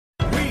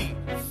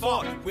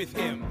fought with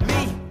him.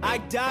 Me, I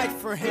died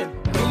for him.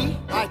 Me,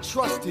 I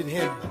trusted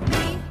him.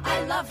 Me,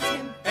 I loved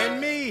him. And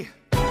me,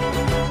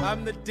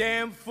 I'm the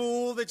damn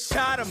fool that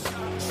shot him.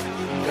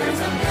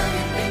 There's a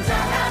million things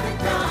I haven't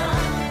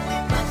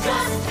done, but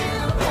just to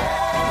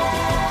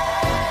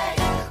pay.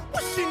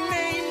 What's your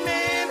name,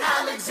 man?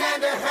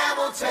 Alexander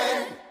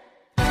Hamilton.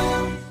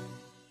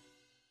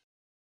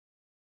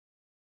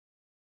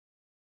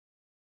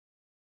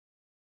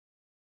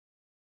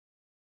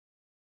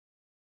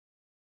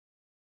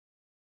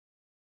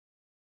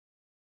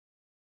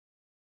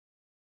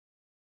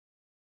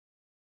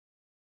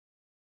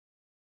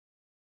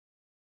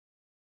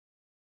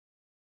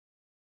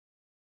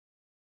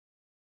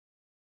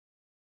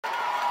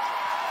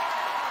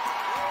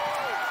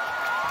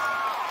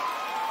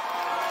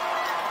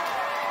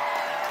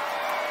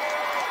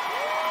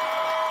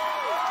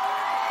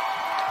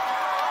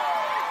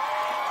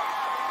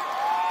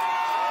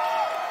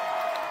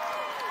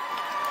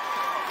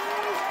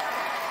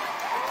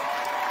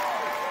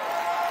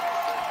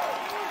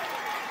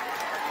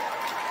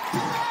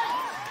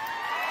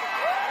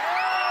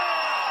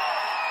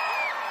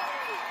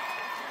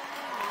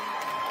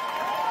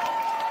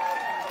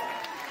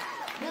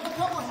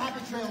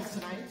 Trails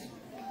tonight.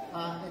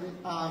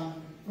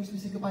 First we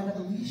say goodbye to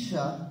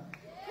Alicia.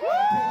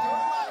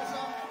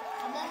 Eliza,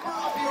 a member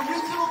of the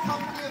original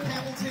company of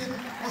Hamilton,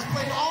 has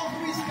played all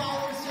three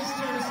Scholar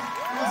sisters.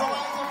 And there's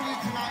Eliza for you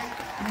tonight.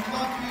 We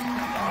love you.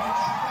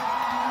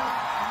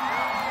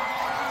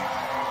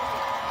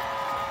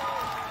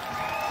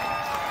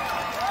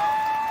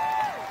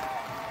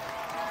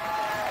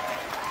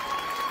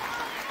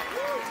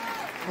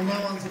 And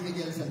now on to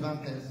Miguel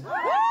Cervantes.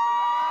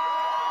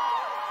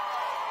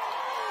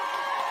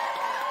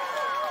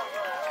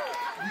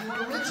 You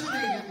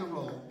originated the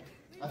role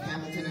of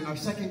Hamilton in our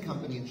second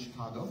company in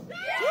Chicago.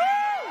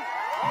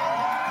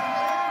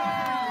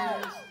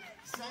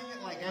 Sang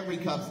it like every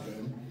Cubs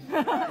game.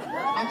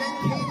 And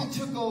then came and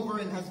took over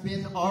and has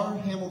been our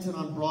Hamilton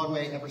on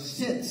Broadway ever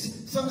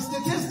since. Some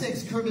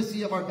statistics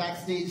courtesy of our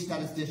backstage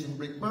statistician,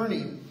 Rick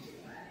Burney.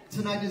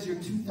 Tonight is your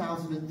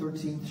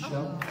 2013th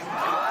show.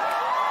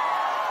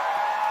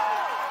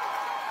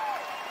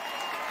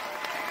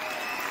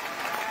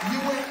 You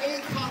wear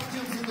 8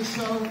 costumes in the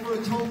show for a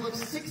total of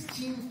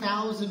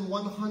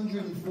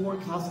 16,104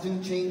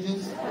 costume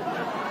changes.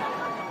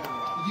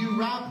 You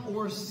rap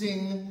or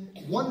sing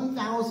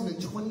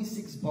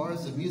 1,026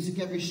 bars of music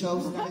every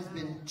show, so that has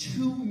been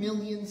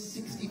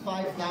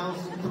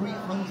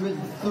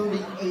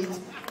 2,065,338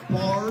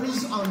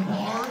 bars on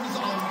bars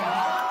on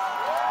bars.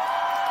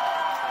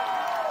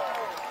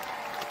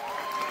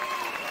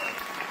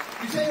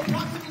 You say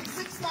approximately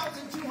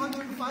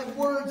 6,205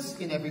 words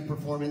in every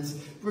performance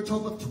for a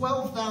total of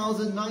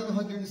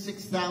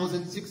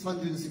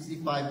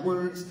 12,906,665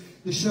 words.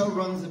 The show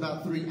runs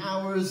about 3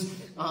 hours,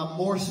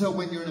 more so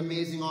when you're an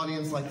amazing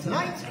audience like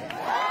tonight.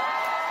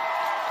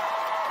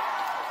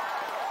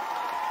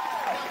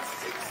 About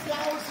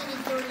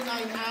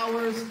 6,039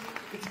 hours.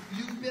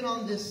 You've been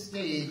on this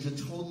stage a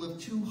total of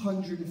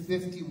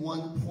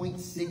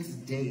 251.6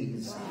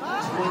 days,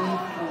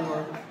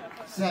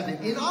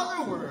 24/7. In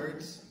other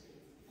words,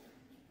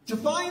 to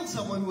find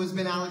someone who has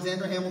been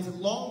Alexander Hamilton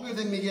longer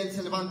than Miguel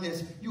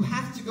Cervantes, you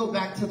have to go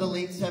back to the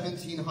late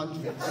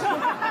 1700s and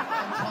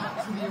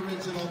talk to the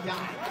original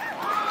guy.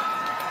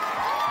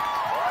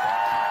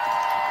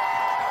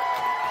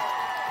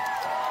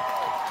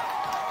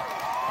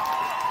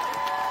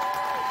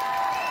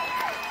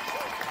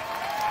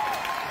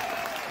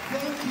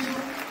 Thank you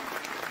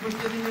for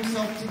giving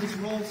yourself to this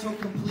role so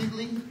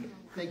completely.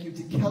 Thank you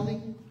to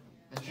Kelly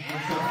and to your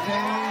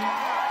family.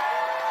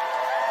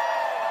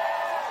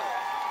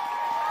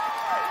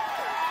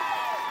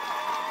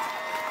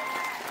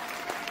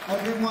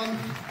 Everyone,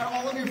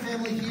 all of your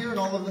family here and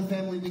all of the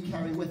family we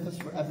carry with us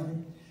forever.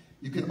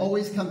 You can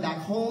always come back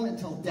home and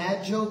tell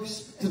dad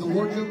jokes to the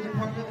wardrobe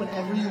department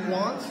whenever you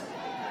want.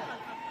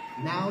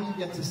 Now you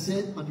get to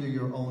sit under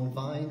your own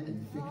vine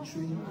and fig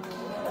tree.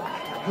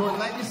 Your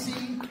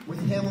legacy with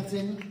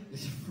Hamilton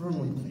is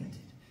firmly planted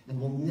and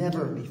will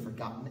never be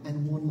forgotten.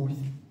 And one more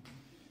thing.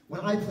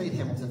 When I played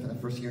Hamilton for the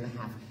first year and a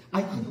half,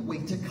 I couldn't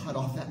wait to cut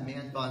off that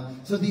man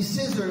bun. So these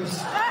scissors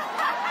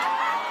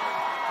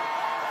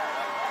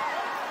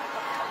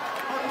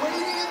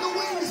waiting in the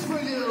wings for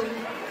you.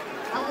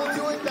 And we'll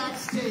do it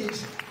backstage.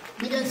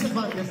 Miguel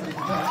Cervantes, ladies and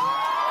gentlemen.